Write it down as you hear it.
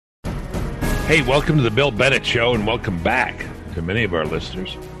Hey, welcome to the Bill Bennett Show, and welcome back to many of our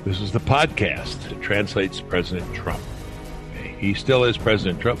listeners. This is the podcast that translates President Trump. He still is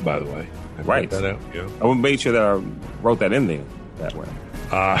President Trump, by the way. Right. That out, you know? I made sure that I wrote that in there that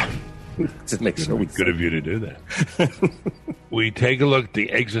way. To make sure we good of you to do that. We take a look at the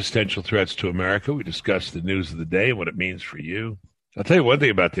existential threats to America. We discuss the news of the day and what it means for you. I'll tell you one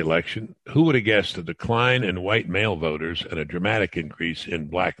thing about the election. Who would have guessed a decline in white male voters and a dramatic increase in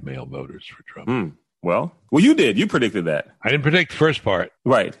black male voters for Trump? Well, you did. You predicted that. I didn't predict the first part.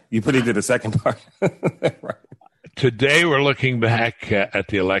 Right. You predicted the second part. Right. Today, we're looking back at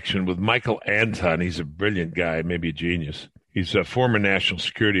the election with Michael Anton. He's a brilliant guy, maybe a genius. He's a former national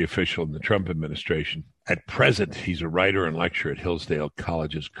security official in the Trump administration. At present, he's a writer and lecturer at Hillsdale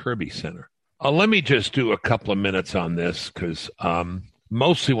College's Kirby Center. Let me just do a couple of minutes on this because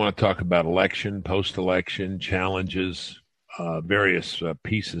mostly want to talk about election, post-election, challenges, various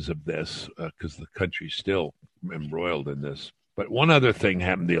pieces of this because the country's still embroiled in this. But one other thing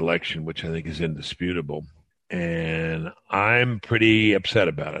happened in the election, which I think is indisputable, and I'm pretty upset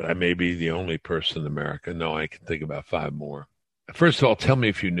about it. I may be the only person in America. No, I can think about 5 more. First of all, tell me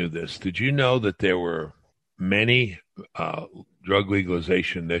if you knew this. Did you know that there were many drug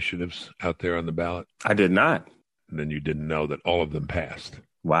legalization initiatives out there on the ballot? I did not. And then you didn't know that all of them passed.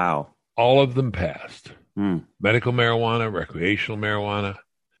 Wow. All of them passed. Medical marijuana, recreational marijuana.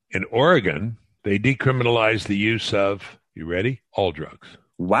 In Oregon, they decriminalized the use of, you ready? All drugs.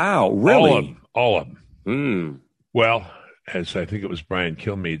 Wow. Really? All of them. Well, as I think it was Brian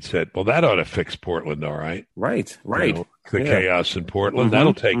Kilmeade said, well, that ought to fix Portland, all right? Right. You know, the chaos in Portland,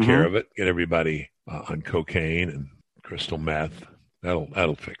 that'll take care of it. Get everybody on cocaine and crystal meth.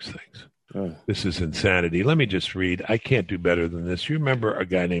 That'll fix things. This is insanity. Let me just read. I can't do better than this. You remember a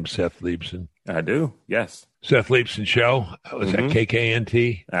guy named Seth Leibson? I do, yes. Seth Leibson Show? Was that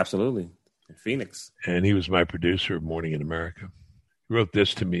KKNT? Absolutely. In Phoenix. And he was my producer of Morning in America. He wrote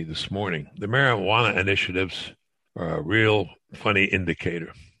this to me this morning. The marijuana initiatives are a real funny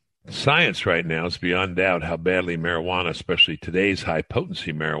indicator. Science right now is beyond doubt how badly marijuana, especially today's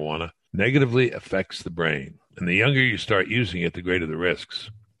high-potency marijuana, negatively affects the brain. And the younger you start using it, the greater the risks.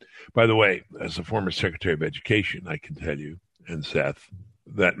 By the way, as a former Secretary of Education, I can tell you, and Seth,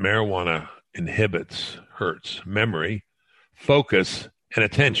 that marijuana hurts memory, focus, and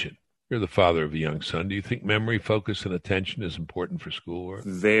attention. You're the father of a young son. Do you think memory, focus, and attention is important for schoolwork?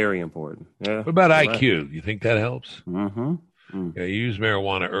 Very important. Yeah. What about IQ? Do you think that helps? Yeah, you use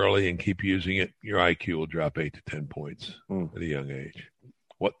marijuana early and keep using it, your IQ will drop 8 to 10 points at a young age.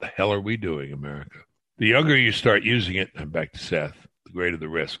 What the hell are we doing, America? The younger you start using it, I'm back to Seth, the greater the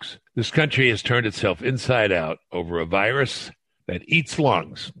risks. This country has turned itself inside out over a virus that eats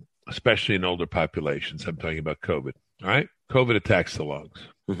lungs, especially in older populations. I'm talking about COVID, all right? COVID attacks the lungs.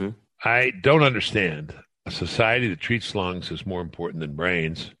 I don't understand a society that treats lungs as more important than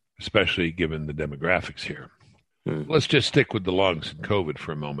brains, especially given the demographics here. Let's just stick with the lungs and COVID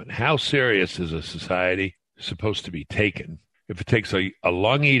for a moment. How serious is a society supposed to be taken if it takes a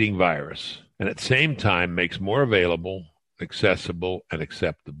lung-eating virus and at the same time makes more available, accessible, and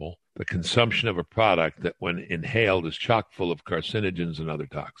acceptable the consumption of a product that when inhaled is chock full of carcinogens and other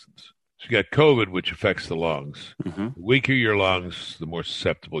toxins? So you got COVID, which affects the lungs. The weaker your lungs, the more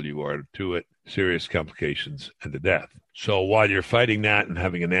susceptible you are to it, serious complications, and to death. So while you're fighting that and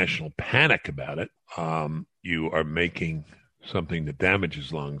having a national panic about it, you are making something that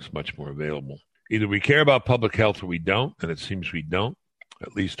damages lungs much more available. Either we care about public health or we don't, and it seems we don't.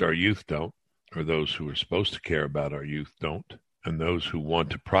 At least our youth don't, or those who are supposed to care about our youth don't. And those who want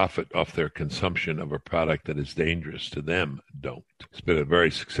to profit off their consumption of a product that is dangerous to them don't. It's been a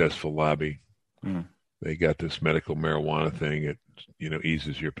very successful lobby. They got this medical marijuana thing. It,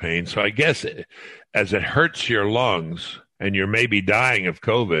 eases your pain. So I guess as it hurts your lungs and you're maybe dying of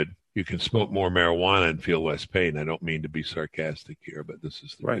COVID, you can smoke more marijuana and feel less pain. I don't mean to be sarcastic here, but this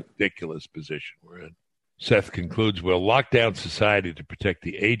is the ridiculous position we're in. Seth concludes, we'll lock down society to protect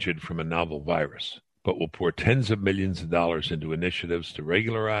the aged from a novel virus, but will pour tens of millions of dollars into initiatives to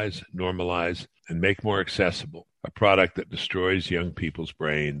regularize, normalize, and make more accessible a product that destroys young people's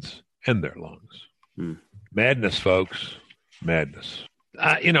brains and their lungs. Madness, folks. Madness.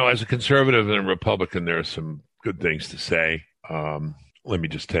 As a conservative and a Republican, there are some good things to say. Let me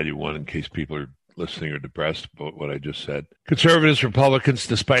just tell you one in case people are listening are depressed about what I just said. Conservatives, Republicans,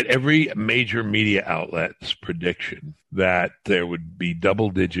 despite every major media outlet's prediction that there would be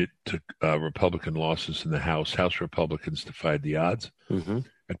double-digit Republican losses in the House, House Republicans defied the odds.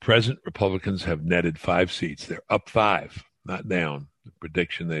 At present, Republicans have netted 5 seats. They're up 5, not down. The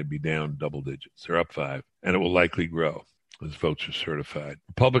prediction they'd be down double digits. They're up 5, and it will likely grow. His votes are certified.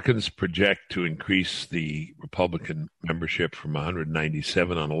 Republicans project to increase the Republican membership from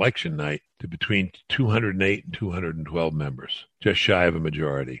 197 on election night to between 208 and 212 members, just shy of a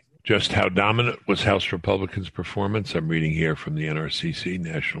majority. Just how dominant was House Republicans' performance? I'm reading here from the NRCC,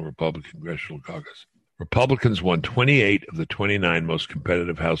 National Republican Congressional Caucus. Republicans won 28 of the 29 most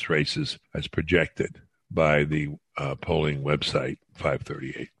competitive House races as projected by the polling website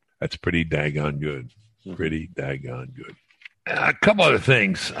 538. That's pretty daggone good. Pretty daggone good. A couple other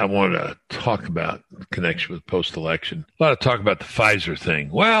things I want to talk about in connection with post-election. A lot of talk about the Pfizer thing.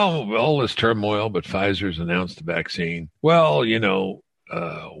 Well, all this turmoil, but Pfizer's announced the vaccine. Well,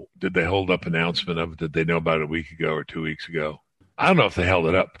 did they hold up announcement of it? Did they know about it a week ago or 2 weeks ago? I don't know if they held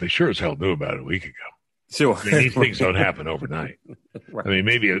it up. They sure as hell knew about it a week ago. Sure. I mean, these things don't happen overnight. Right. I mean,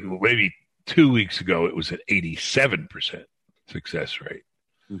 maybe 2 weeks ago it was an 87% success rate.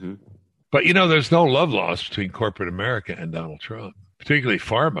 Mm-hmm. But, there's no love lost between corporate America and Donald Trump, particularly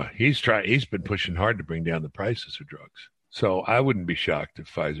pharma. He's been pushing hard to bring down the prices of drugs. So I wouldn't be shocked if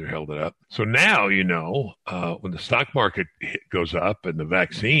Pfizer held it up. So now, when the stock market goes up and the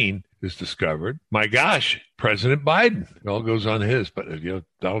vaccine is discovered, my gosh, President Biden, it all goes on his. But,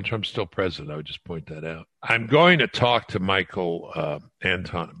 Donald Trump's still president. I would just point that out. I'm going to talk to Michael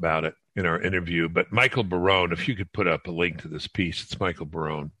Anton about it in our interview. But Michael Barone, if you could put up a link to this piece, it's Michael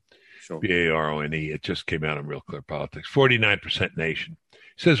Barone. Sure. Barone. It just came out on Real Clear Politics. 49% nation. He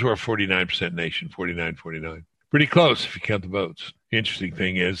says we're a 49% nation, 49. Pretty close if you count the votes. The interesting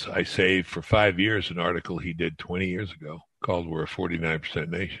thing is I saved for 5 years an article he did 20 years ago called We're a 49%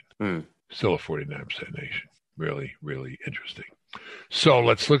 nation. Still a 49% nation. Really, really interesting. So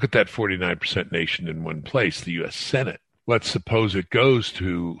let's look at that 49% nation in one place, the U.S. Senate. Let's suppose it goes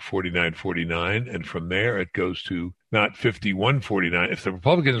to 49-49, and from there it goes to not 51-49. If the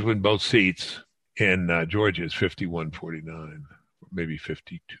Republicans win both seats in Georgia, it's 51-49, or maybe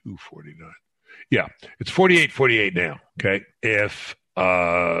 52-49. Yeah, it's 48-48 now, okay? If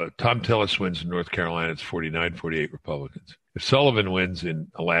Tom Tillis wins in North Carolina, it's 49-48 Republicans. If Sullivan wins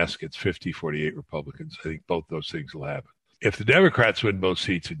in Alaska, it's 50-48 Republicans. I think both those things will happen. If the Democrats win both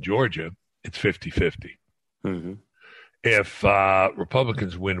seats in Georgia, it's 50-50. Mm-hmm. If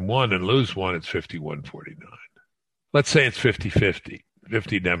Republicans win one and lose one, it's 51-49. Let's say it's 50-50,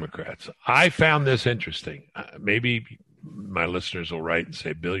 50 Democrats. I found this interesting. Maybe my listeners will write and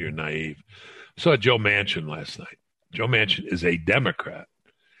say, Bill, you're naive. I saw Joe Manchin last night. Joe Manchin is a Democrat.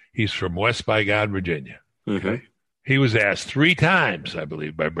 He's from West by God, Virginia. Okay. Mm-hmm. He was asked 3 times, I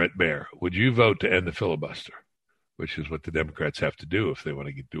believe, by Brett Baer, would you vote to end the filibuster? Which is what the Democrats have to do if they want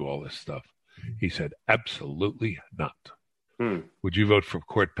to do all this stuff. He said, absolutely not. Would you vote for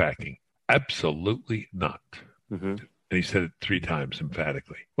court packing? Absolutely not. Mm-hmm. And he said it 3 times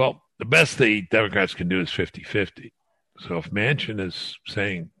emphatically. Well, the best the Democrats can do is 50-50. So if Manchin is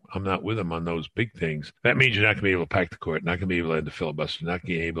saying, I'm not with him on those big things, that means you're not going to be able to pack the court, not going to be able to end the filibuster, not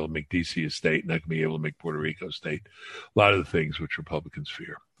going to be able to make D.C. a state, not going to be able to make Puerto Rico a state. A lot of the things which Republicans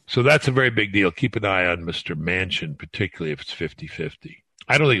fear. So that's a very big deal. Keep an eye on Mr. Manchin, particularly if it's 50-50.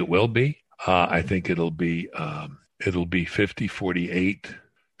 I don't think it will be. I think it'll be 50-48,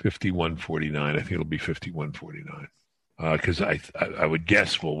 51-49. I think it'll be 51-49. Because I would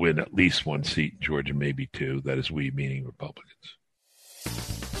guess we'll win at least 1 seat in Georgia, maybe 2. That is we, meaning Republicans.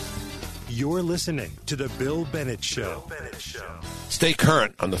 You're listening to The Bill Bennett Show. Stay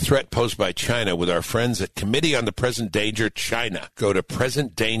current on the threat posed by China with our friends at Committee on the Present Danger China. Go to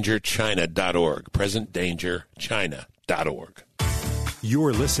presentdangerchina.org. presentdangerchina.org.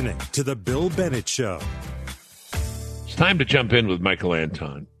 You're listening to The Bill Bennett Show. It's time to jump in with Michael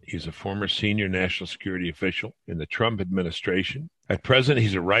Anton. He's a former senior national security official in the Trump administration. At present,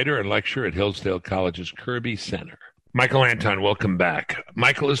 he's a writer and lecturer at Hillsdale College's Kirby Center. Michael Anton, welcome back.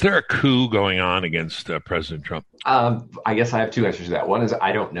 Michael, is there a coup going on against President Trump? I guess I have 2 answers to that. One is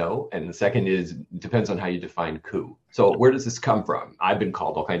I don't know. And the second is depends on how you define coup. So where does this come from? I've been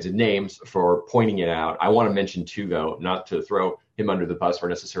called all kinds of names for pointing it out. I want to mention 2, though, not to throw him under the bus or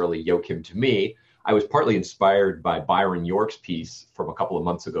necessarily yoke him to me. I was partly inspired by Byron York's piece from a couple of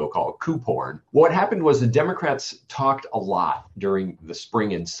months ago called Coup Porn. What happened was the Democrats talked a lot during the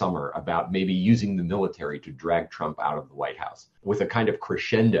spring and summer about maybe using the military to drag Trump out of the White House, with a kind of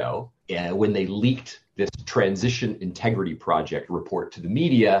crescendo when they leaked this Transition Integrity Project report to the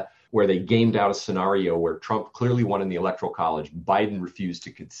media, where they gamed out a scenario where Trump clearly won in the Electoral College, Biden refused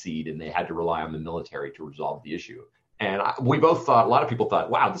to concede, and they had to rely on the military to resolve the issue. And we both thought, a lot of people thought,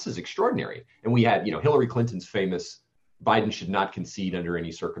 wow, this is extraordinary. And we had, Hillary Clinton's famous, Biden should not concede under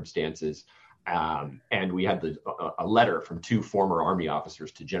any circumstances. And we had a letter from 2 former Army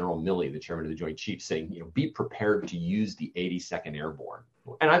officers to General Milley, the chairman of the Joint Chiefs, saying, be prepared to use the 82nd Airborne.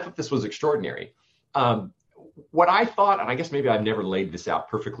 And I thought this was extraordinary. What I thought, and I guess maybe I've never laid this out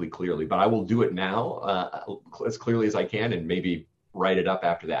perfectly clearly, but I will do it now as clearly as I can and maybe write it up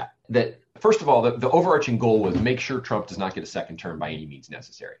after that. That, first of all, the overarching goal was make sure Trump does not get a second term by any means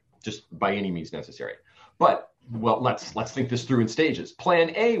necessary, just by any means necessary. But, well, let's think this through in stages.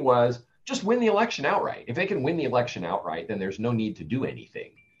 Plan A was just win the election outright. If they can win the election outright, then there's no need to do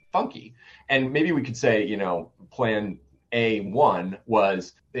anything funky. And maybe we could say, plan A1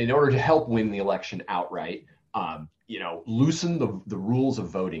 was, in order to help win the election outright, loosen the rules of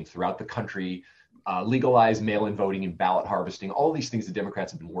voting throughout the country, legalize mail-in voting and ballot harvesting, all these things the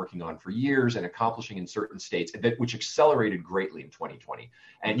Democrats have been working on for years and accomplishing in certain states, which accelerated greatly in 2020,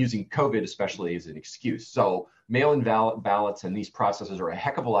 and using COVID especially as an excuse. So mail-in ballots and these processes are a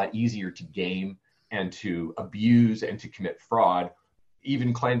heck of a lot easier to game and to abuse and to commit fraud,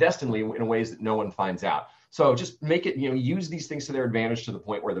 even clandestinely in ways that no one finds out. So just make it, use these things to their advantage to the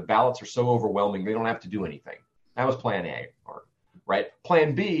point where the ballots are so overwhelming they don't have to do anything. That was plan A, right?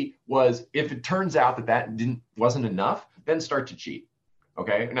 Plan B was, if it turns out that wasn't enough, then start to cheat.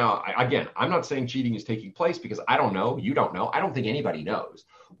 Okay. Now, again, I'm not saying cheating is taking place because I don't know. You don't know. I don't think anybody knows.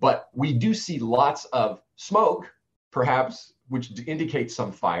 But we do see lots of smoke, perhaps, which indicates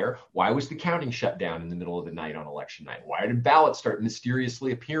some fire. Why was the counting shut down in the middle of the night on election night? Why did ballots start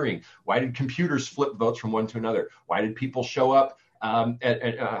mysteriously appearing? Why did computers flip votes from one to another? Why did people show up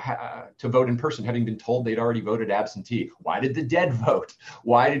to vote in person, having been told they'd already voted absentee? Why did the dead vote?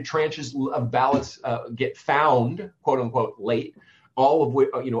 Why did tranches of ballots get found, quote unquote, late? All of which,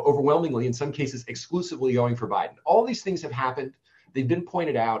 overwhelmingly, in some cases, exclusively going for Biden. All these things have happened. They've been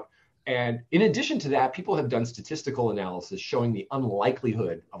pointed out. And in addition to that, people have done statistical analysis showing the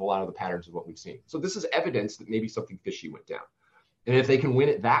unlikelihood of a lot of the patterns of what we've seen. So this is evidence that maybe something fishy went down. And if they can win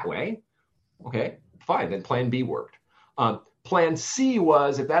it that way, okay, fine, then plan B worked. Plan C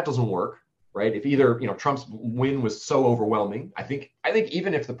was, if that doesn't work, right? If either, Trump's win was so overwhelming, I think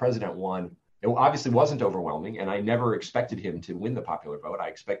even if the president won, it obviously wasn't overwhelming, and I never expected him to win the popular vote. I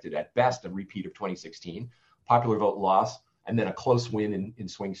expected at best a repeat of 2016, popular vote loss, and then a close win in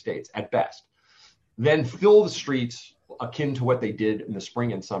swing states at best. Then fill the streets akin to what they did in the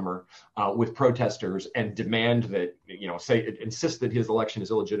spring and summer with protesters and demand that, insist that his election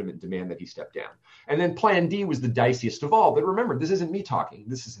is illegitimate, demand that he step down. And then plan D was the diciest of all. But remember, this isn't me talking.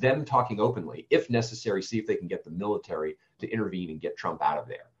 This is them talking openly. If necessary, see if they can get the military to intervene and get Trump out of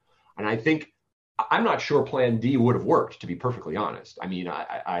there. And I'm not sure plan D would have worked, to be perfectly honest. I mean,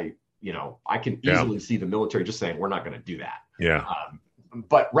 I can easily see the military just saying, we're not going to do that. Yeah.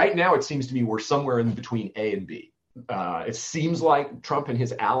 But right now, it seems to me we're somewhere in between A and B. It seems like Trump and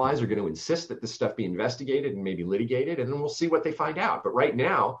his allies are going to insist that this stuff be investigated and maybe litigated, and then we'll see what they find out. But right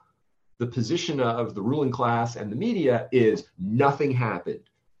now, the position of the ruling class and the media is nothing happened.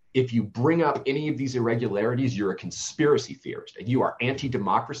 If you bring up any of these irregularities, you're a conspiracy theorist and you are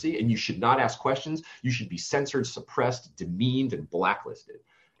anti-democracy and you should not ask questions. You should be censored, suppressed, demeaned, and blacklisted.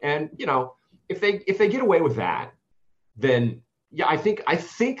 And, if they get away with that, then yeah, I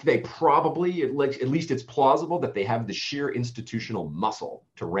think they probably, at least it's plausible that they have the sheer institutional muscle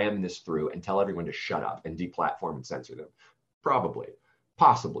to ram this through and tell everyone to shut up and deplatform and censor them. Probably,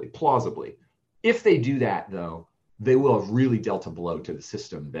 possibly, plausibly. If they do that, though, they will have really dealt a blow to the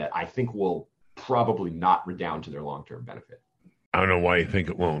system that I think will probably not redound to their long-term benefit. I don't know why you think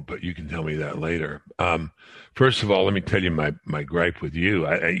it won't, but you can tell me that later. First of all, let me tell you my gripe with you.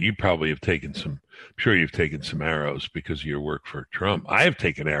 You probably have taken I'm sure you've taken some arrows because of your work for Trump. I have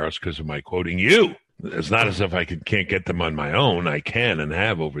taken arrows because of my quoting you. It's not as if I can't get them on my own. I can and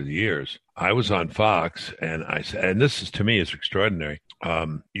have over the years. I was on Fox and I said, and this is, to me, is extraordinary.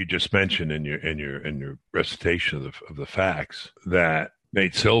 You just mentioned in your recitation of the facts that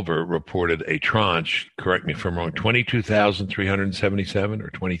Nate Silver reported a tranche, correct me if I'm wrong, 22,377 or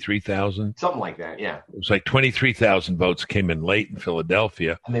 23,000? Something like that, yeah. It was like 23,000 votes came in late in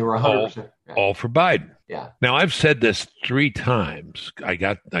Philadelphia. And they were 100%. All for Biden. Yeah. Now, I've said this 3 times. I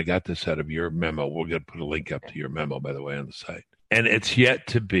got this out of your memo. We're going to put a link up to your memo, by the way, on the site. And it's yet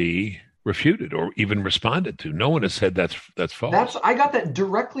to be refuted or even responded to. No one has said that's false. I got that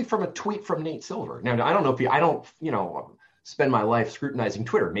directly from a tweet from Nate Silver. Now, I don't know if I don't spend my life scrutinizing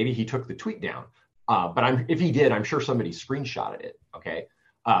Twitter. Maybe he took the tweet down. But if he did, I'm sure somebody screenshotted it. Okay.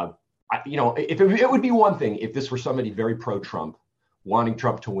 It would be one thing if this were somebody very pro-Trump, wanting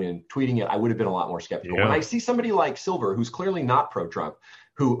Trump to win, tweeting it, I would have been a lot more skeptical. Yeah. When I see somebody like Silver, who's clearly not pro-Trump,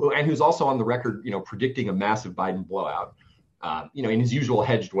 who's also on the record, predicting a massive Biden blowout, in his usual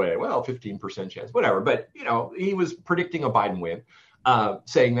hedged way. Well, 15% chance, whatever. But, he was predicting a Biden win,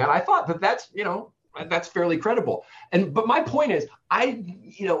 saying that. I thought that's fairly credible. But my point is,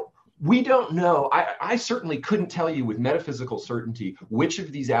 we don't know. I certainly couldn't tell you with metaphysical certainty which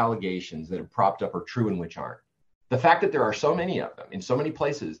of these allegations that have propped up are true and which aren't. The fact that there are so many of them in so many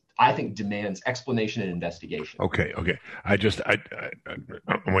places, I think, demands explanation and investigation. Okay. I'm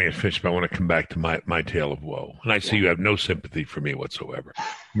going to finish, but I want to come back to my tale of woe. And I see you have no sympathy for me whatsoever.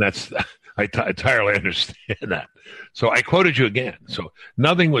 And I entirely understand that. So I quoted you again. So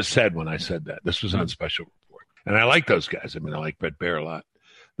nothing was said when I said that. This was on Special Report. And I like those guys. I mean, I like Brett Baer a lot.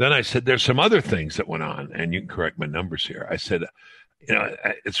 Then I said, there's some other things that went on, and you can correct my numbers here. I said,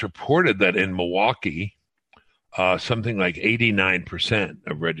 it's reported that in Milwaukee, something like 89%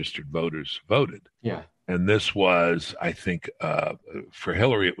 of registered voters voted. Yeah. And this was, I think, for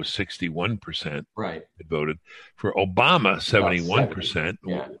Hillary, it was 61%. Right. That voted. For Obama, 71%. 70.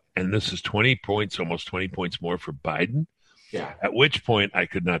 Yeah. And this is 20 points, almost 20 points more for Biden. Yeah. At which point I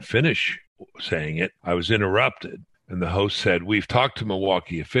could not finish saying it. I was interrupted. And the host said, we've talked to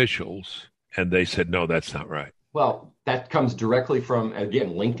Milwaukee officials. And they said, no, that's not right. Well, that comes directly from,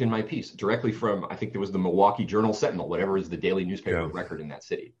 again, linked in my piece, directly from, I think there was the Milwaukee Journal Sentinel, whatever is the daily newspaper record in that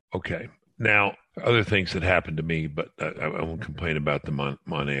city. Okay. Now, other things that happened to me, but I won't complain about them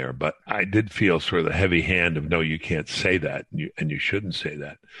on air. But I did feel sort of the heavy hand of, no, you can't say that, and you shouldn't say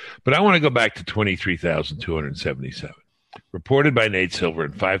that. But I want to go back to 23,277, reported by Nate Silver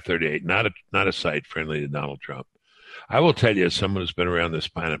in 538, not a site friendly to Donald Trump. I will tell you, as someone who's been around this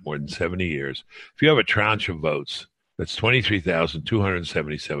planet more than 70 years, if you have a tranche of votes, that's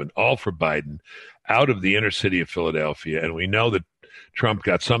 23,277, all for Biden, out of the inner city of Philadelphia, and we know that Trump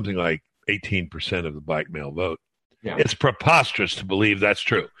got something like 18% of the black male vote. Yeah. It's preposterous to believe that's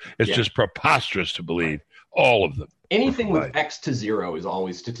true. It's just preposterous to believe all of them. Anything with X to zero is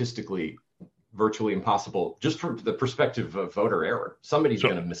always statistically virtually impossible, just from the perspective of voter error. Somebody's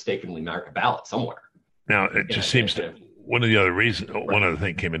going to mistakenly mark a ballot somewhere. Now, it just seems to, one of the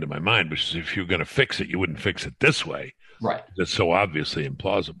things came into my mind, which is if you're going to fix it, you wouldn't fix it this way. Right. It's so obviously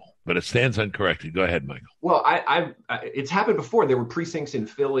implausible. But it stands uncorrected. Go ahead, Michael. Well, it's happened before. There were precincts in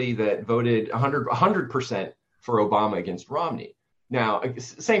Philly that voted 100% for Obama against Romney. Now,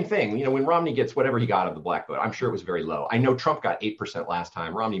 same thing. When Romney gets whatever he got of the black vote, I'm sure it was very low. I know Trump got 8% last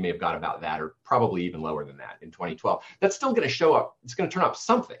time. Romney may have got about that, or probably even lower than that in 2012. That's still going to show up. It's going to turn up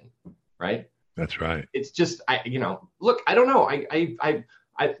something, right? That's right. It's just, look, I don't know.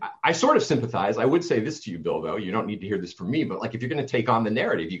 I sort of sympathize. I would say this to you, Bill, though. You don't need to hear this from me, but if you're going to take on the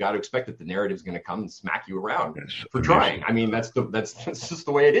narrative, you got to expect that the narrative is going to come and smack you around for trying. I mean, that's just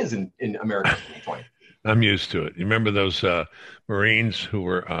the way it is in America 2020. I'm used to it. You remember those Marines who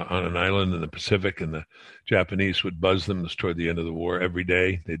were on an island in the Pacific, and the Japanese would buzz them toward the end of the war every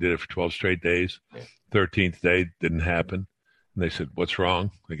day? They did it for 12 straight days. 13th day didn't happen. And they said, "What's wrong?"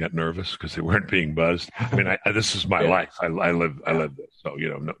 They got nervous because they weren't being buzzed. I mean, this is my life. I live this, so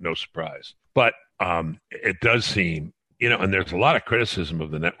no surprise. But it does seem, and there's a lot of criticism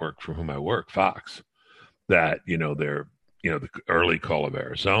of the network for whom I work, Fox, that they're the early call of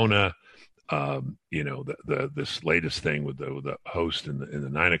Arizona, this latest thing with the host in the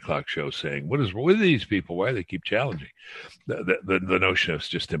 9 o'clock show saying, "What is with these people? Why do they keep challenging?" The notion of it's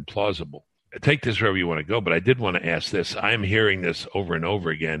just implausible. Take this wherever you want to go, but I did want to ask this. I'm hearing this over and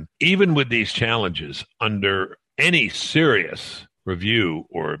over again. Even with these challenges, under any serious review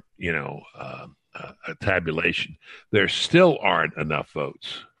or, a tabulation, there still aren't enough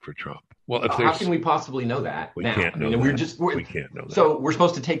votes for Trump. Well, how can we possibly know that? We can't know that. We can't know that. So we're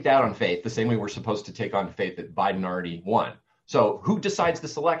supposed to take that on faith, the same way we're supposed to take on faith that Biden already won. So who decides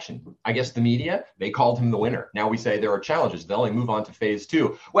this election? I guess the media. They called him the winner. Now we say there are challenges. They'll only move on to phase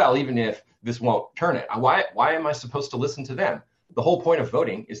 2. Well, even if this won't turn it, why am I supposed to listen to them? The whole point of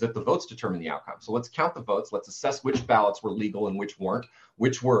voting is that the votes determine the outcome. So let's count the votes. Let's assess which ballots were legal and which weren't,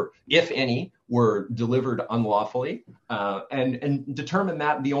 which were, if any, were delivered unlawfully, and determine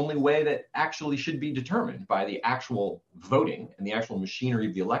that the only way that actually should be determined by the actual voting and the actual machinery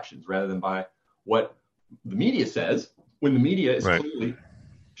of the elections, rather than by what the media says, when the media is clearly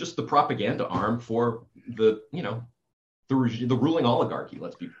just the propaganda arm for the ruling oligarchy.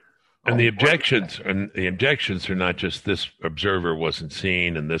 Let's be. And the objections are not just this observer wasn't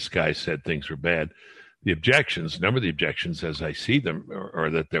seen and this guy said things were bad. The objections, a number of the objections as I see them, are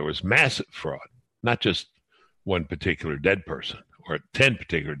that there was massive fraud, not just one particular dead person or 10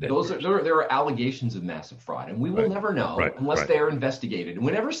 particular dead persons. There are allegations of massive fraud, and we will never know unless they are investigated. And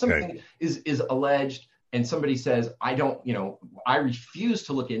whenever something is alleged and somebody says, I refuse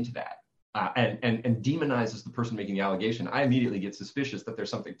to look into that, and demonizes the person making the allegation, I immediately get suspicious that there's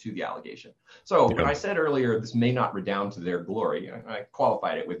something to the allegation. So when I said earlier, this may not redound to their glory, I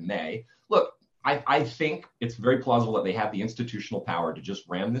qualified it with may. Look, I think it's very plausible that they have the institutional power to just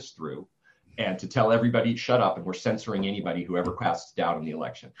ram this through and to tell everybody, shut up, and we're censoring anybody who ever casts doubt on the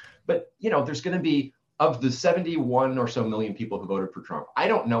election. But, there's going to be, of the 71 or so million people who voted for Trump, I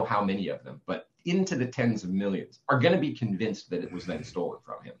don't know how many of them, but into the tens of millions are going to be convinced that it was then stolen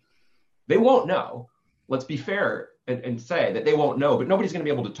from him. They won't know. Let's be fair and say that they won't know, but nobody's going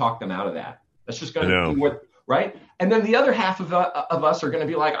to be able to talk them out of that. That's just going to be what, right? And then the other half of us are going to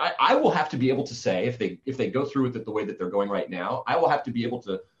be like, I will have to be able to say, if they go through with it the way that they're going right now, I will have to be able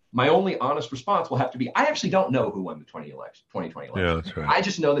to, my only honest response will have to be, I actually don't know who won the 2020 election. Yeah, that's right. I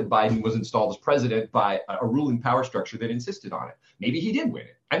just know that Biden was installed as president by a ruling power structure that insisted on it. Maybe he did win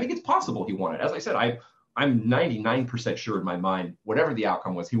it. I think it's possible he won it. As I said, I'm 99% sure in my mind, whatever the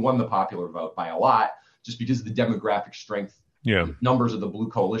outcome was, he won the popular vote by a lot, just because of the demographic strength. Numbers of the blue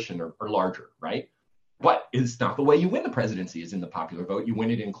coalition are larger, right? But it's not the way you win the presidency is in the popular vote. You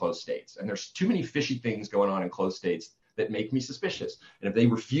win it in close states. And there's too many fishy things going on in close states that make me suspicious. And if they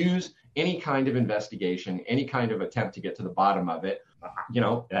refuse any kind of investigation, any kind of attempt to get to the bottom of it,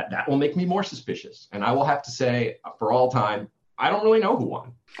 that will make me more suspicious. And I will have to say, for all time, I don't really know who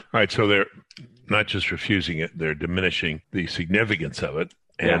won. All right, so they're not just refusing it, they're diminishing the significance of it.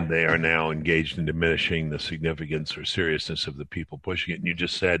 And they are now engaged in diminishing the significance or seriousness of the people pushing it. And you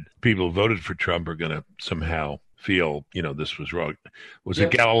just said people who voted for Trump are going to somehow feel, this was wrong. Was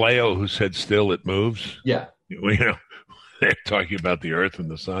it Galileo who said, still it moves? Yeah. They're talking about the earth and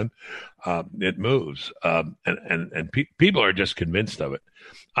the sun. It moves. People are just convinced of it.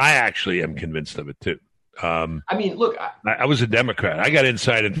 I actually am convinced of it, too. Look, I was a Democrat. I got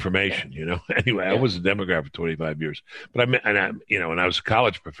inside information, Anyway, I was a Democrat for 25 years. But and I was a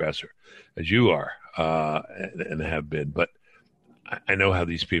college professor, as you are, and have been. But I know how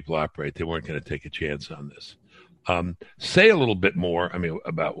these people operate. They weren't going to take a chance on this. Say a little bit more,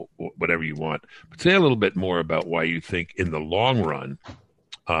 about whatever you want, but say a little bit more about why you think in the long run,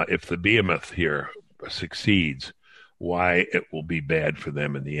 if the behemoth here succeeds, why it will be bad for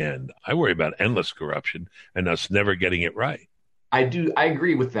them in the end. I worry about endless corruption and us never getting it right. I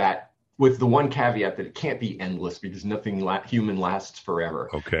agree with that, with the one caveat that it can't be endless because nothing human lasts forever.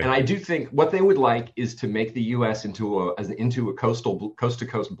 Okay. And I do think what they would like is to make the U.S. into a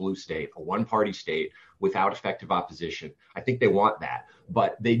coast-to-coast blue state, a one-party state without effective opposition. I think they want that,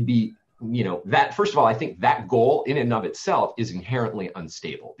 but they'd be, that, first of all, I think that goal in and of itself is inherently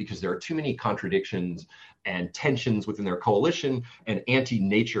unstable because there are too many contradictions and tensions within their coalition and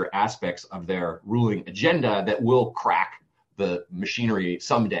anti-nature aspects of their ruling agenda that will crack the machinery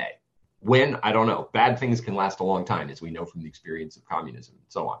someday. When, I don't know. Bad things can last a long time, as we know from the experience of communism and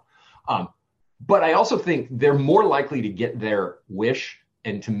so on. But I also think they're more likely to get their wish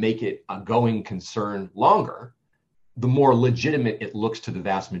and to make it a going concern longer, the more legitimate it looks to the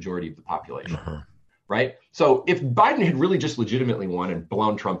vast majority of the population, right? So if Biden had really just legitimately won and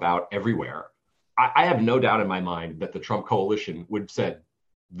blown Trump out everywhere, I have no doubt in my mind that the Trump coalition would have said,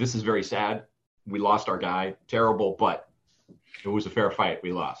 this is very sad. We lost our guy. Terrible, but it was a fair fight.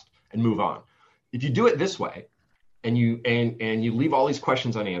 We lost, and move on. If you do it this way and you leave all these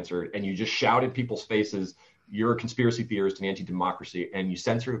questions unanswered and you just shout in people's faces, you're a conspiracy theorist and anti-democracy, and you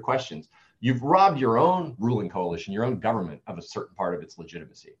censor the questions, you've robbed your own ruling coalition, your own government, of a certain part of its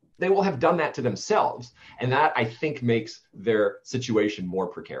legitimacy. They will have done that to themselves, and that, I think, makes their situation more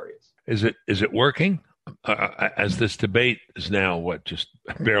precarious. Is it working? As this debate is now, just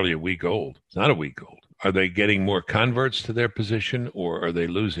barely a week old. It's not a week old. Are they getting more converts to their position, or are they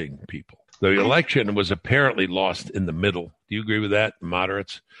losing people? The election was apparently lost in the middle. Do you agree with that?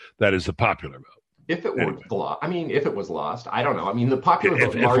 Moderates? That is the popular vote. If it was lost, I don't know. The popular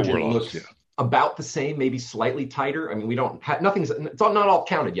vote margin looks about the same, maybe slightly tighter. We don't have it's not all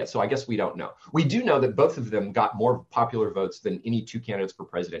counted yet, so I guess we don't know. We do know that both of them got more popular votes than any two candidates for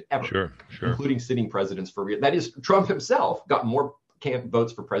president ever, sure, including sitting presidents that is, Trump himself got more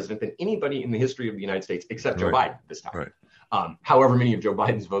votes for president than anybody in the history of the United States except Joe Biden this time. Right. However many of Joe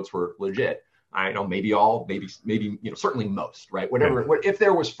Biden's votes were legit. I know, maybe all, maybe certainly most, right? Whatever. If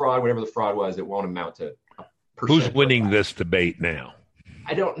there was fraud, whatever the fraud was, it won't amount to a percent. Who's winning this debate now?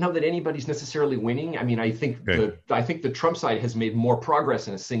 I don't know that anybody's necessarily winning. I think the Trump side has made more progress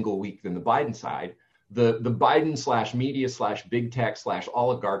in a single week than the Biden side. The Biden /media /big tech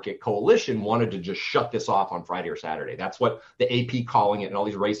 /oligarchic coalition wanted to just shut this off on Friday or Saturday. That's what the AP calling it, and all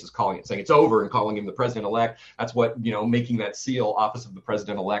these races calling it, saying it's over and calling him the president-elect. That's what, making that seal, office of the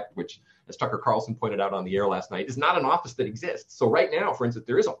president-elect, which, as Tucker Carlson pointed out on the air last night, is not an office that exists. So right now, for instance,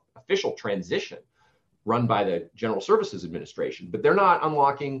 there is a official transition run by the General Services Administration, but they're not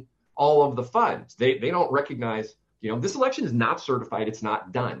unlocking all of the funds. They don't recognize, this election is not certified. It's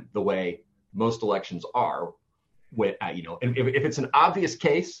not done the way most elections are. When, and if it's an obvious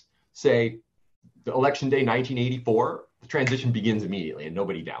case, say the election day 1984, the transition begins immediately and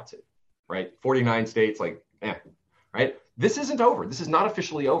nobody doubts it, right? 49 states, right? This isn't over. This is not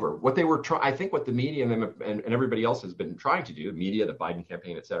officially over. What they were I think what the media and everybody else has been trying to do, the media, the Biden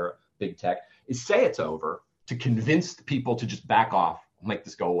campaign, et cetera, big tech, is say it's over to convince people to just back off, make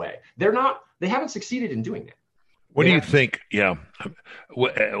this go away. They haven't succeeded in doing that. What do you think? Yeah,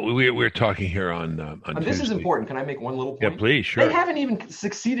 we're talking here on this Tuesday. Is important. Can I make one little point? Yeah, please. Sure. They haven't even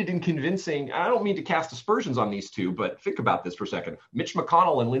succeeded in convincing. I don't mean to cast aspersions on these two, but think about this for a second. If Mitch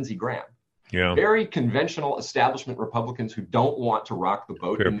McConnell and Lindsey Graham, very conventional establishment Republicans who don't want to rock the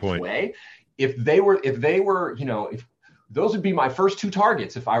boat in this way. If they were, if those would be my first two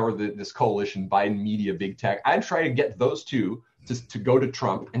targets. If I were this coalition, Biden, media, big tech, I'd try to get those two to go to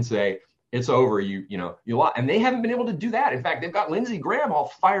Trump and say, it's over. You lost. And they haven't been able to do that. In fact, they've got Lindsey Graham all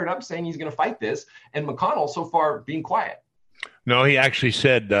fired up saying he's going to fight this, and McConnell so far being quiet. No, he actually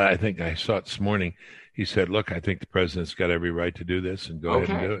said, I think I saw it this morning. He said, look, I think the president's got every right to do this and go ahead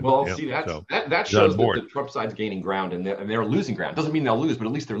and do it. Well, see, that shows that the Trump side's gaining ground and they're losing ground. Doesn't mean they'll lose, but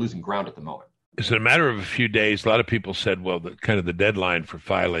at least they're losing ground at the moment. It's a matter of a few days. A lot of people said, well, the deadline for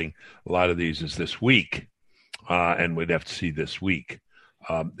filing a lot of these is this week, and we'd have to see this week.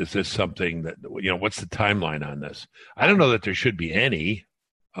 Is this something that, what's the timeline on this? I don't know that there should be any,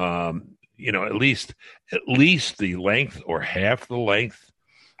 at least the length or half the length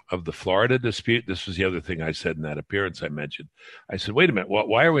of the Florida dispute. This was the other thing I said in that appearance I mentioned. I said, wait a minute,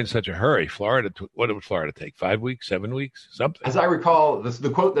 why are we in such a hurry? What would Florida take? 5 weeks, 7 weweeks, something? As I recall, the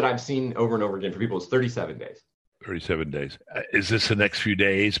quote that I've seen over and over again for people is 37 days. 37 days. Is this the next few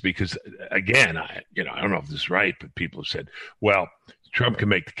days? Because again, I don't know if this is right, but people have said, well, Trump can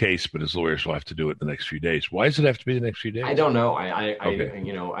make the case, but his lawyers will have to do it in the next few days. Why does it have to be the next few days? I don't know.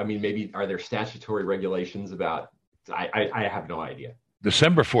 Maybe are there statutory regulations about? I have no idea.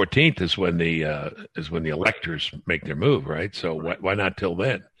 December 14th is when the electors make their move, right? So why not till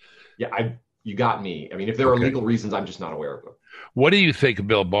then? Yeah, you got me. I mean, if there are legal reasons, I'm just not aware of them. What do you think of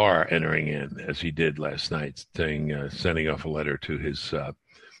Bill Barr entering in as he did last night, sending off a letter to his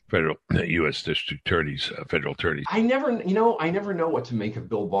federal U.S. district attorneys, federal attorneys? I never know what to make of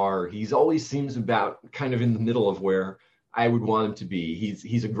Bill Barr. He's always seems about kind of in the middle of where I would want him to be.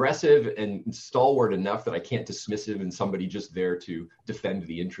 He's aggressive and stalwart enough that I can't dismiss him as somebody just there to defend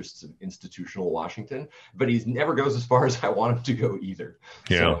the interests of institutional Washington, but he never goes as far as I want him to go either.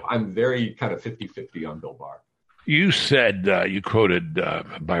 Yeah. So I'm very kind of 50-50 on Bill Barr. You said, you quoted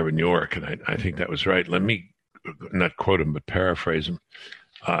Byron York, and I think that was right. Let me not quote him, but paraphrase him.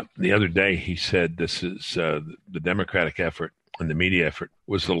 The other day he said this is the Democratic effort and the media effort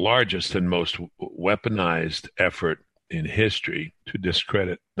was the largest and most weaponized effort in history to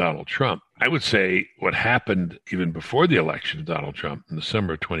discredit Donald Trump. I would say what happened even before the election of Donald Trump in the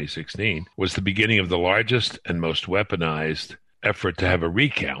summer of 2016 was the beginning of the largest and most weaponized effort to have a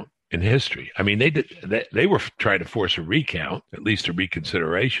recount in history. I mean, they were trying to force a recount, at least a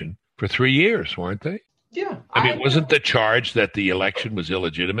reconsideration, for 3 years, weren't they? Yeah. I mean, wasn't the charge that the election was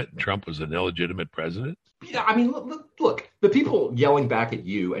illegitimate and Trump was an illegitimate president? Yeah, I mean, look, the people yelling back at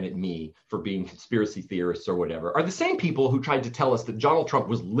you and at me for being conspiracy theorists or whatever are the same people who tried to tell us that Donald Trump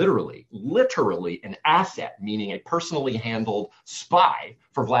was literally an asset, meaning a personally handled spy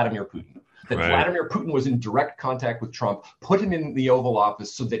for Vladimir Putin. That right. Vladimir Putin was in direct contact with Trump, put him in the Oval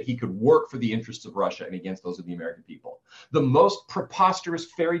Office so that he could work for the interests of Russia and against those of the American people. The most preposterous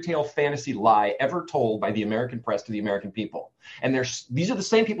fairy tale fantasy lie ever told by the American press to the American people. And these are the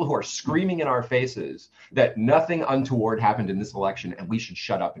same people who are screaming in our faces that nothing untoward happened in this election and we should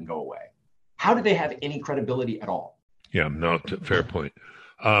shut up and go away. How do they have any credibility at all? Yeah, no, fair point.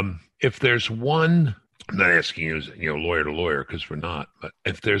 If there's one, I'm not asking you as lawyer to lawyer because we're not, but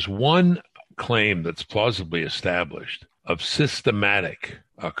if there's one claim that's plausibly established of systematic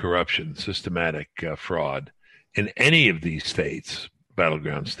corruption, systematic fraud in any of these states,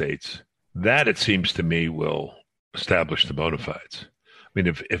 battleground states, that it seems to me will establish the bona fides. I mean,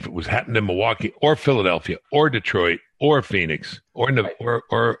 if it was happened in Milwaukee or Philadelphia or Detroit or Phoenix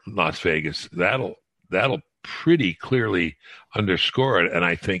or Las Vegas, that'll pretty clearly underscore it and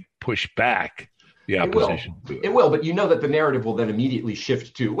I think push back the opposition. It will, but you know that the narrative will then immediately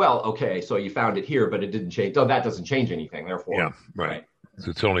shift to, well, okay, so you found it here, but it didn't change. Oh, that doesn't change anything, therefore. Yeah, right.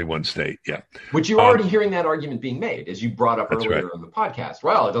 So it's only one state, yeah. Which you're already hearing that argument being made, as you brought up earlier on the podcast.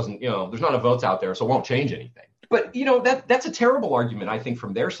 Well, it doesn't, there's not enough votes out there, so it won't change anything. But that's a terrible argument, I think,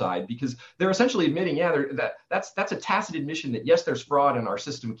 from their side, because they're essentially admitting, that's a tacit admission that yes, there's fraud and our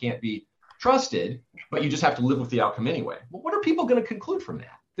system can't be trusted, but you just have to live with the outcome anyway. Well, what are people going to conclude from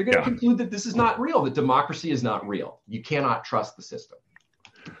that? They're going to conclude that this is not real, that democracy is not real. You cannot trust the system.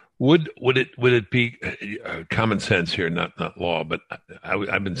 Would it be common sense here, not law? But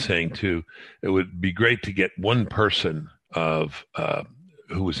I've been saying too, it would be great to get one person of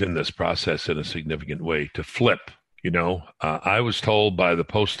who was in this process in a significant way to flip. I was told by the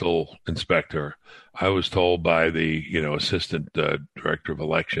postal inspector, I was told by the assistant director of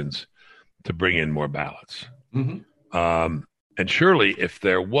elections to bring in more ballots. Mm-hmm. And surely, if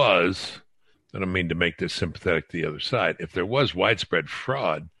there was, I don't mean to make this sympathetic to the other side, if there was widespread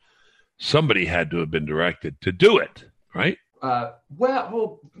fraud, somebody had to have been directed to do it, right?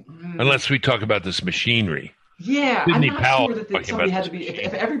 Unless we talk about this machinery. Yeah, I'm not sure that somebody had to be.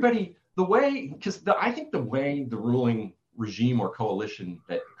 If everybody, I think the way the ruling regime or coalition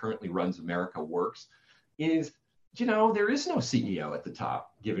that currently runs America works is, there is no CEO at the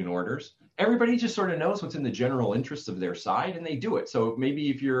top giving orders. Everybody just sort of knows what's in the general interests of their side, and they do it. So maybe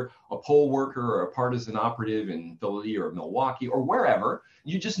if you're a poll worker or a partisan operative in Philly or Milwaukee or wherever,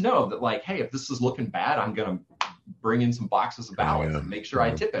 you just know that, like, hey, if this is looking bad, I'm going to bring in some boxes of ballots and make sure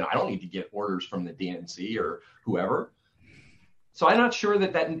I tip it. I don't need to get orders from the DNC or whoever. So I'm not sure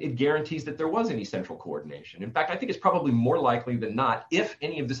that it guarantees that there was any central coordination. In fact, I think it's probably more likely than not, if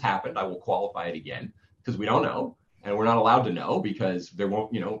any of this happened, I will qualify it again, because we don't know. And we're not allowed to know because there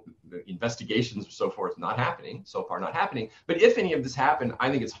won't, the investigations and so forth so far not happening. But if any of this happened, I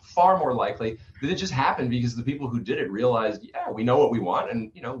think it's far more likely that it just happened because the people who did it realized, we know what we want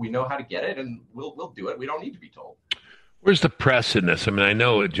and, we know how to get it and we'll do it. We don't need to be told. Where's the press in this? I mean, I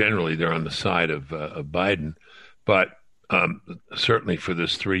know generally they're on the side of Biden, but certainly for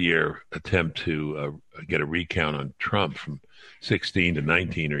this 3-year attempt to get a recount on Trump from 16 to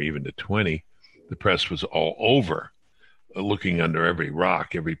 19 or even to 20, the press was all over, looking under every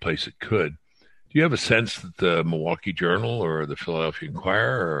rock, every place it could. Do you have a sense that the Milwaukee Journal or the Philadelphia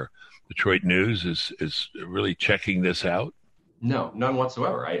Inquirer or Detroit News is really checking this out? No, none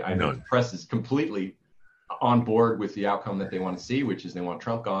whatsoever. I know the press is completely on board with the outcome that they want to see, which is they want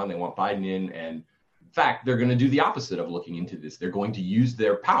Trump gone, they want Biden in, and in fact, they're going to do the opposite of looking into this. They're going to use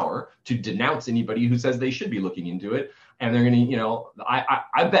their power to denounce anybody who says they should be looking into it. And they're going to,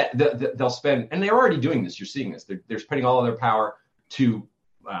 I bet they'll spend, and they're already doing this. You're seeing this. They're spending all of their power to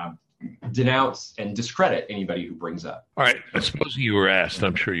denounce and discredit anybody who brings up. All right. Supposing you were asked,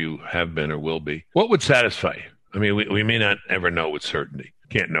 I'm sure you have been or will be, what would satisfy you? I mean, we may not ever know with certainty.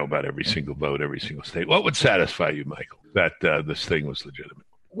 Can't know about every single vote, every single state. What would satisfy you, Michael, that this thing was legitimate?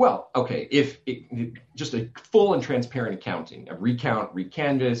 Well, okay, if just a full and transparent accounting, a recount,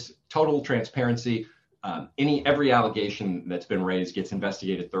 recanvass, total transparency. Every allegation that's been raised gets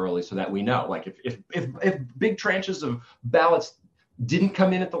investigated thoroughly so that we know. Like if big tranches of ballots didn't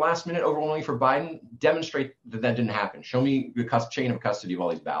come in at the last minute overwhelmingly for Biden, demonstrate that didn't happen. Show me the chain of custody of all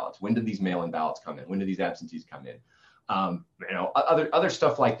these ballots. When did these mail-in ballots come in? When did these absentees come in? Other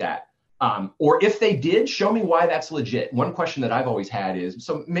stuff like that. Or if they did, show me why that's legit. One question that I've always had is,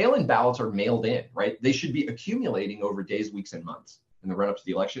 so mail-in ballots are mailed in, right? They should be accumulating over days, weeks, and months in the run-up to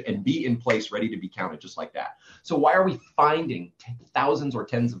the election and be in place, ready to be counted just like that. So why are we finding thousands or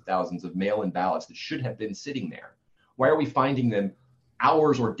tens of thousands of mail-in ballots that should have been sitting there? Why are we finding them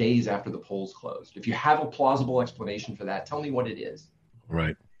hours or days after the polls closed? If you have a plausible explanation for that, tell me what it is.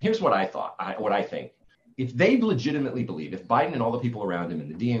 Right. Here's what I think. If they legitimately believe, if Biden and all the people around him and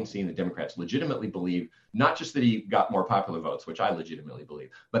the DNC and the Democrats legitimately believe, not just that he got more popular votes, which I legitimately believe,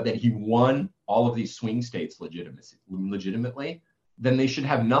 but that he won all of these swing states legitimately, then they should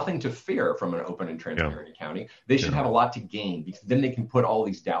have nothing to fear from an open and transparent accounting. They should have a lot to gain, because then they can put all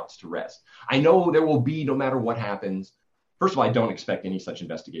these doubts to rest. I know there will be, no matter what happens. First of all, I don't expect any such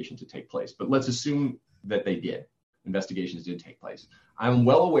investigation to take place, but let's assume that they did. Investigations did take place. I'm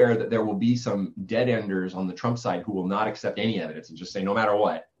well aware that there will be some dead enders on the Trump side who will not accept any evidence and just say, no matter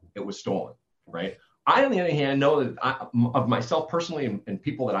what, it was stolen, right? I, on the other hand, know that of myself personally and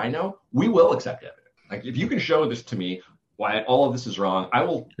people that I know, we will accept evidence. Like, if you can show this to me, why all of this is wrong, I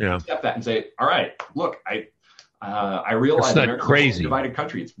will accept that and say, all right, look, I realize America is a divided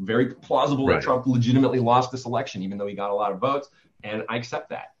country. It's very plausible that Trump legitimately lost this election, even though he got a lot of votes, and I accept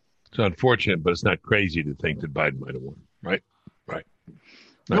that. It's unfortunate, but it's not crazy to think that Biden might have won, right? Right.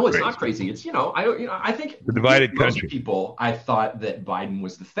 No, it's not crazy. It's, I think the divided country. Most people, I thought that Biden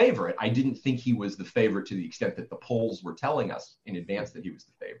was the favorite. I didn't think he was the favorite to the extent that the polls were telling us in advance that he was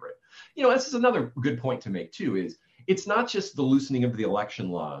the favorite. This is another good point to make too, is it's not just the loosening of the election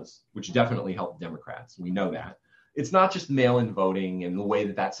laws, which definitely helped Democrats. We know that. It's not just mail-in voting and the way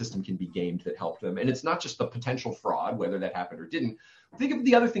that system can be gamed that helped them. And it's not just the potential fraud, whether that happened or didn't. Think of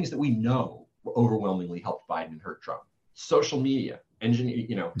the other things that we know overwhelmingly helped Biden and hurt Trump. Social media,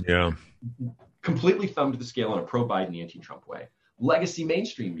 completely thumbed the scale in a pro-Biden, anti-Trump way. Legacy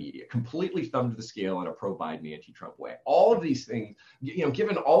mainstream media completely thumbed the scale in a pro-Biden, anti-Trump way. All of these things,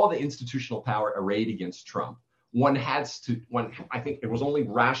 given all of the institutional power arrayed against Trump, I think it was only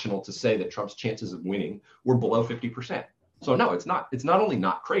rational to say that Trump's chances of winning were below 50%. So no, it's not only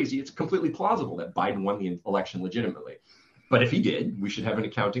not crazy, it's completely plausible that Biden won the election legitimately. But if he did, we should have an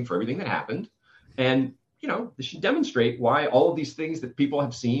accounting for everything that happened. And, this should demonstrate why all of these things that people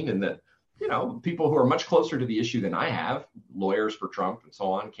have seen and that, people who are much closer to the issue than I have, lawyers for Trump and so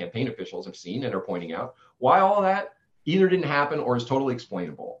on, campaign officials have seen and are pointing out why all of that either didn't happen or is totally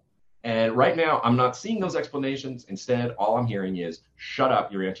explainable. And right now, I'm not seeing those explanations. Instead, all I'm hearing is, shut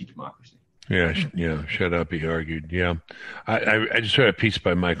up, you're anti-democracy. Yeah, shut up, he argued. Yeah. I just read a piece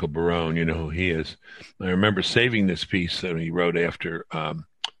by Michael Barone, you know who he is. I remember saving this piece that he wrote after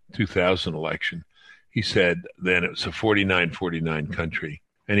 2000 election. He said then it was a 49-49 country.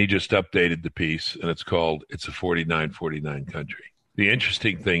 And he just updated the piece, and it's called "It's a 49-49 country." The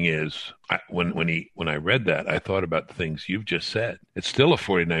interesting thing is, when I read that, I thought about the things you've just said. It's still a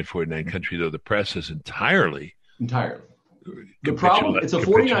 49-49 country, though the press is entirely. The problem, it's a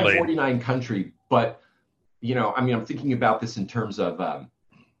 49-49 country, but I'm thinking about this in terms of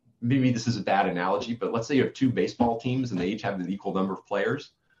maybe this is a bad analogy, but let's say you have two baseball teams and they each have an equal number of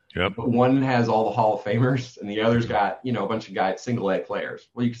players. Yep. But one has all the Hall of Famers and the other's got, a bunch of guys, single A players.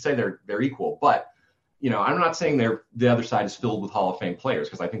 Well, you could say they're equal, but, I'm not saying the other side is filled with Hall of Fame players,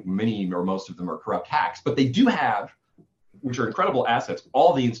 because I think many or most of them are corrupt hacks, but they do have, which are incredible assets,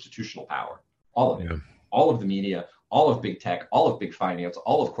 all the institutional power, all of it, all of the media, all of big tech, all of big finance,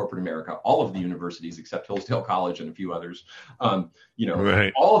 all of corporate America, all of the universities except Hillsdale College and a few others, all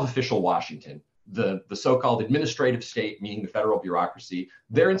of official Washington. The so-called administrative state, meaning the federal bureaucracy,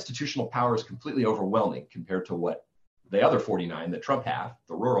 their institutional power is completely overwhelming compared to what the other 49 that Trump have,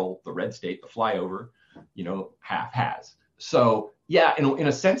 the rural, the red state, the flyover, half has. So yeah, in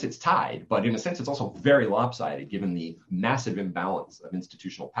a sense it's tied, but in a sense it's also very lopsided given the massive imbalance of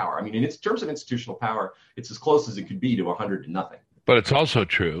institutional power. I mean, in terms of institutional power, it's as close as it could be to 100 to nothing. But it's also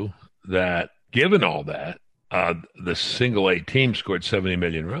true that given all that, the single A team scored 70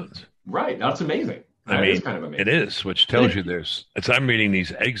 million runs. Right. That's amazing. That is kind of amazing. It is, which tells you I'm reading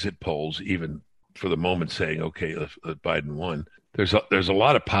these exit polls, even for the moment saying, okay, let Biden won. There's a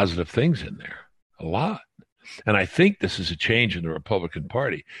lot of positive things in there, a lot. And I think this is a change in the Republican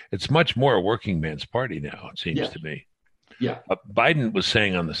Party. It's much more a working man's party now, it seems to me. Yeah. Biden was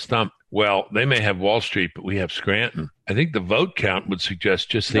saying on the stump, well, they may have Wall Street, but we have Scranton. I think the vote count would suggest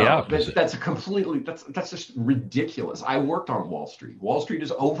just the opposite. That's just ridiculous. I worked on Wall Street. Wall Street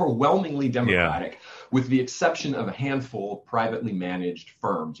is overwhelmingly Democratic, with the exception of a handful of privately managed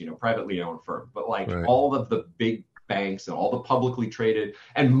firms, privately owned firms. But all of the big banks and all the publicly traded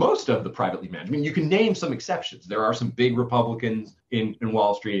and most of the privately managed. I mean, you can name some exceptions. There are some big Republicans in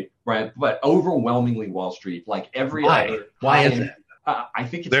Wall Street, right? But overwhelmingly Wall Street, like every other. Why is that? I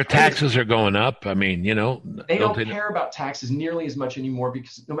think their taxes are going up. I mean, they don't care about taxes nearly as much anymore,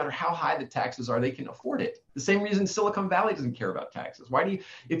 because no matter how high the taxes are, they can afford it. The same reason Silicon Valley doesn't care about taxes. Why do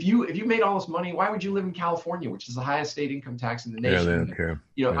you, if you made all this money, why would you live in California, which is the highest state income tax in the nation? Yeah, they don't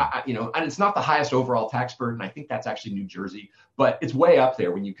care. And it's not the highest overall tax burden. I think that's actually New Jersey, but it's way up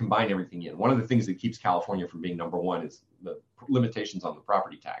there when you combine everything in. One of the things that keeps California from being number one is the limitations on the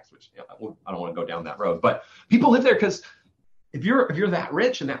property tax, which I don't want to go down that road. But people live there because if you're that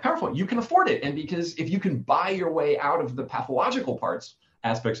rich and that powerful, you can afford it. And because if you can buy your way out of the pathological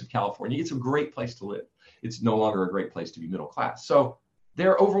aspects of California, it's a great place to live. It's no longer a great place to be middle class. So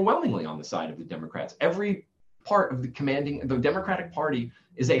they're overwhelmingly on the side of the Democrats. Every part of the Democratic Party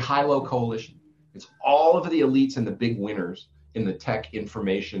is a high-low coalition. It's all of the elites and the big winners in the tech,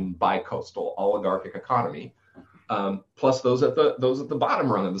 information, bi-coastal, oligarchic economy, plus those at the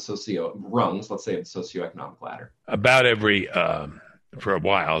bottom rung of the rungs, let's say, of the socioeconomic ladder. About every, for a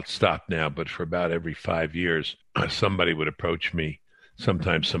while, it's stopped now, but for about every 5 years, somebody would approach me,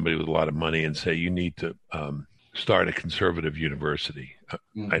 sometimes somebody with a lot of money, and say, you need to start a conservative university.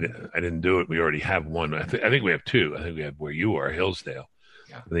 I didn't do it. We already have one. I think we have two. I think we have where you are, Hillsdale.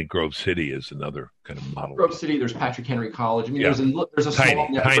 Yeah. I think Grove City is another kind of model. Grove City, there's Patrick Henry College. I mean, there's a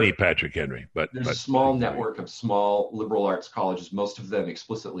tiny Patrick Henry, but there's a small network of small liberal arts colleges, most of them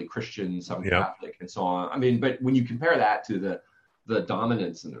explicitly Christian, some Catholic, and so on. I mean, but when you compare that to the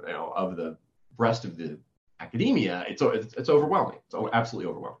dominance of the rest of the academia, it's overwhelming. It's absolutely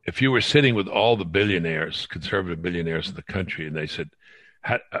overwhelming. If you were sitting with all the billionaires, conservative billionaires in the country, and they said,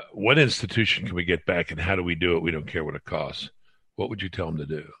 what institution can we get back and how do we do it? We don't care what it costs. What would you tell them to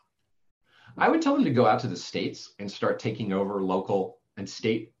do? I would tell them to go out to the states and start taking over local and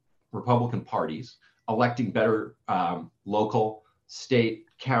state Republican parties, electing better local, state,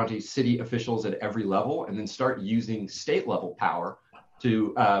 county, city officials at every level, and then start using state level power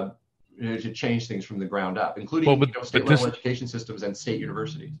to change things from the ground up, including state level education systems and state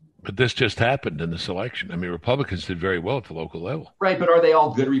universities. But this just happened in this election. I mean, Republicans did very well at the local level. Right, but are they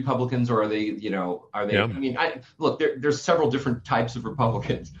all good Republicans, or are they? Yeah. I mean, there's several different types of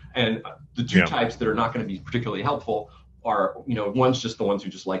Republicans, and the two types that are not going to be particularly helpful are, one's just the ones who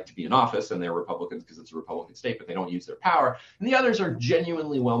just like to be in office and they're Republicans because it's a Republican state, but they don't use their power. And the others are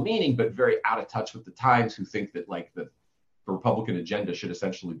genuinely well-meaning, but very out of touch with the times, who think that like the Republican agenda should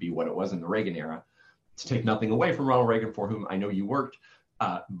essentially be what it was in the Reagan era. To take nothing away from Ronald Reagan, for whom I know you worked,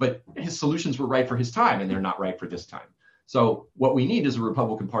 but his solutions were right for his time, and they're not right for this time. So what we need is a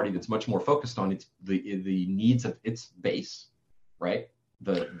Republican Party that's much more focused on the needs of its base, right?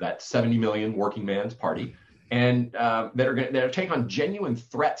 That 70 million working man's party, and that are taking on genuine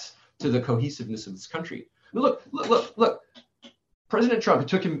threats to the cohesiveness of this country. Look. President Trump, it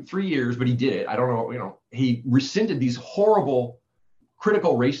took him 3 years, but he did it. I don't know, he rescinded these horrible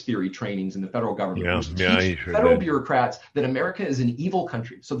critical race theory trainings in the federal government, which teach federal bureaucrats that America is an evil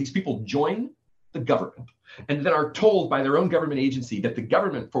country. So these people join the government and then are told by their own government agency that the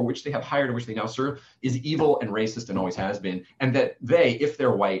government for which they have hired and which they now serve is evil and racist and always has been, and that they, if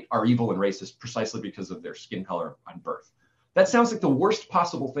they're white, are evil and racist precisely because of their skin color on birth. That sounds like the worst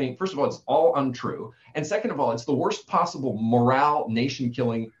possible thing. First of all, it's all untrue. And second of all, it's the worst possible morale,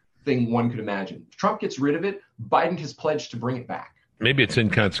 nation-killing thing one could imagine. If Trump gets rid of it, Biden has pledged to bring it back. Maybe it's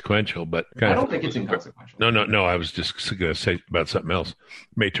inconsequential, but I don't think it's inconsequential. No. I was just going to say about something else. It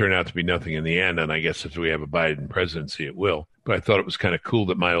may turn out to be nothing in the end, and I guess if we have a Biden presidency, it will. But I thought it was kind of cool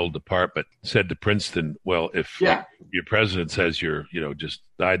that my old department said to Princeton, well, if your president says you're, just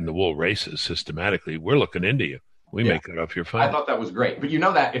dyed-in-the-wool racist systematically, we're looking into you. We may cut off your phone. I thought that was great. But you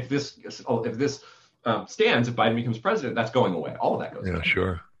know that if this stands, if Biden becomes president, that's going away. All of that goes away.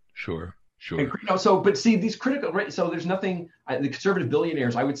 Yeah, sure. And, but see, these critical, right? So there's nothing, the conservative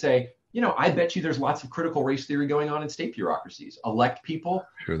billionaires, I would say, I bet you there's lots of critical race theory going on in state bureaucracies. Elect people,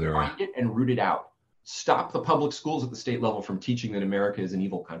 find it and root it out. Stop the public schools at the state level from teaching that America is an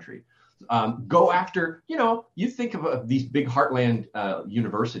evil country. Go after, you think of these big heartland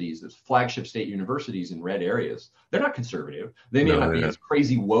universities, those flagship state universities in red areas. They're not conservative. They may not be as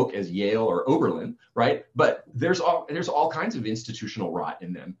crazy woke as Yale or Oberlin, right? But there's all kinds of institutional rot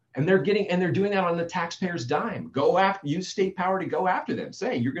in them. And they're doing that on the taxpayer's dime. Use state power to go after them.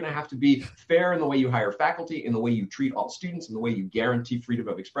 Say you're going to have to be fair in the way you hire faculty, in the way you treat all students, in the way you guarantee freedom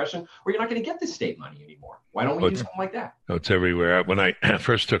of expression, or you're not going to get this state money anymore. Why don't we do something like that? Oh, it's everywhere. When I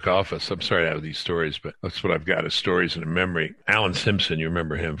first took office, I'm sorry to have these stories, but that's what I've got is stories in a memory. Alan Simpson, you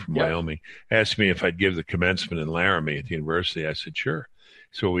remember him from Wyoming, asked me if I'd give the commencement in Laramie at the university. I said, sure.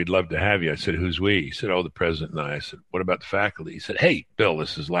 So we'd love to have you. I said, who's we? He said, the president and I. I said, what about the faculty? He said, hey, Bill,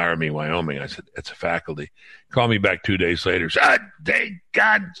 this is Laramie, Wyoming. I said, it's a faculty. Call me back 2 days later. Thank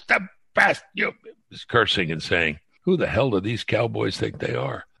God, stop fast. You was cursing and saying, who the hell do these cowboys think they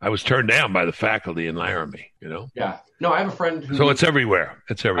are? I was turned down by the faculty in Laramie, Yeah. No, I have a friend who... So it's everywhere.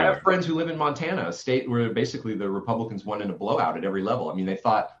 It's everywhere. I have friends who live in Montana, a state where basically the Republicans won in a blowout at every level. I mean, they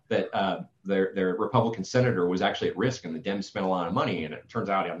thought that their Republican senator was actually at risk, and the Dems spent a lot of money. And it turns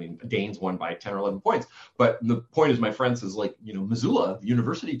out, Daines won by 10 or 11 points. But the point is, my friend says, Missoula, the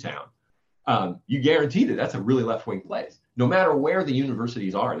university town, you guaranteed it. That's a really left-wing place. No matter where the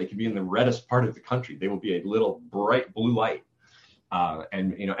universities are, they could be in the reddest part of the country. They will be a little bright blue light.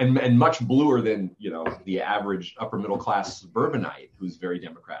 And much bluer than, the average upper middle class suburbanite who's very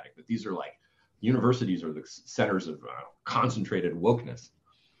democratic. But these are universities are the centers of concentrated wokeness.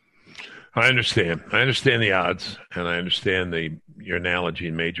 I understand the odds, and I understand your analogy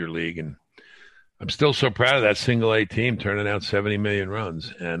in Major League, and I'm still so proud of that single A team turning out 70 million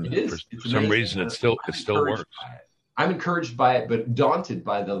runs, and for some reason it still works. I'm encouraged by it, but daunted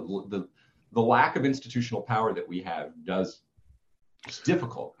by the lack of institutional power that we have. It's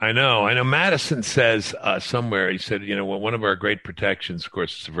difficult. I know. Madison says somewhere, he said, one of our great protections, of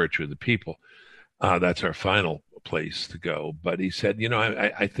course, is the virtue of the people. That's our final place to go. But he said,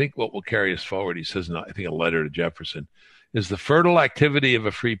 I think what will carry us forward, he says, I think a letter to Jefferson, is the fertile activity of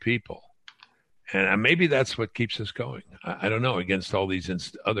a free people. And maybe that's what keeps us going. I don't know, against all these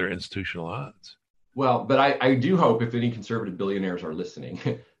other institutional odds. Well, but I do hope, if any conservative billionaires are listening,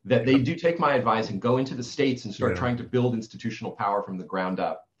 that they do take my advice and go into the states and start trying to build institutional power from the ground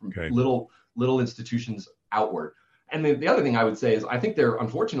up, from little institutions outward. And the other thing I would say is I think they're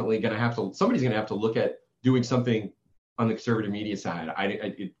unfortunately going to have to, somebody's going to have to look at doing something on the conservative media side.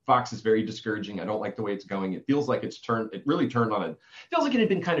 Fox is very discouraging. I don't like the way it's going. It feels like it really turned on feels like it had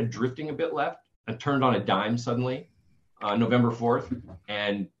been kind of drifting a bit left and turned on a dime suddenly November 4th.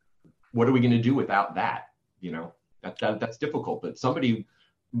 And what are we going to do without that? That's difficult. But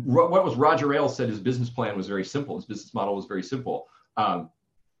what was Roger Ailes said, his business plan was very simple. His business model was very simple.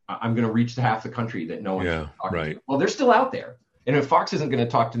 I'm going to reach to half the country that no one's talking to. Well, they're still out there. And if Fox isn't going to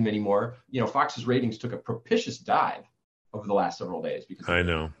talk to them anymore, Fox's ratings took a propitious dive over the last several days. Because I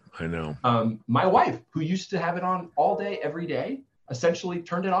know. My wife, who used to have it on all day, every day, essentially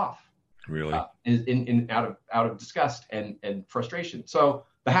turned it off. Really? Out of disgust and frustration. So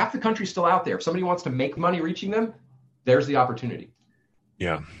the half the country's still out there. If somebody wants to make money reaching them, there's the opportunity.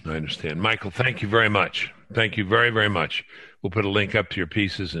 Yeah, I understand. Michael, thank you very much. Thank you very, very much. We'll put a link up to your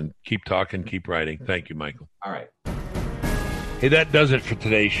pieces and keep talking, keep writing. Thank you, Michael. All right. Hey, that does it for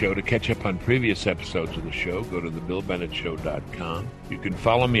today's show. To catch up on previous episodes of the show, go to thebillbennettshow.com. You can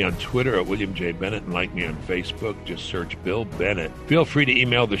follow me on Twitter at William J. Bennett and like me on Facebook. Just search Bill Bennett. Feel free to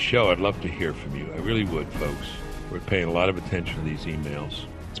email the show. I'd love to hear from you. I really would, folks. We're paying a lot of attention to these emails.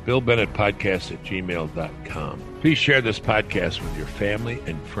 It's BillBennettPodcast@gmail.com. Please share this podcast with your family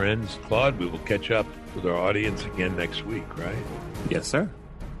and friends. Claude, we will catch up with our audience again next week, right? Yes, sir.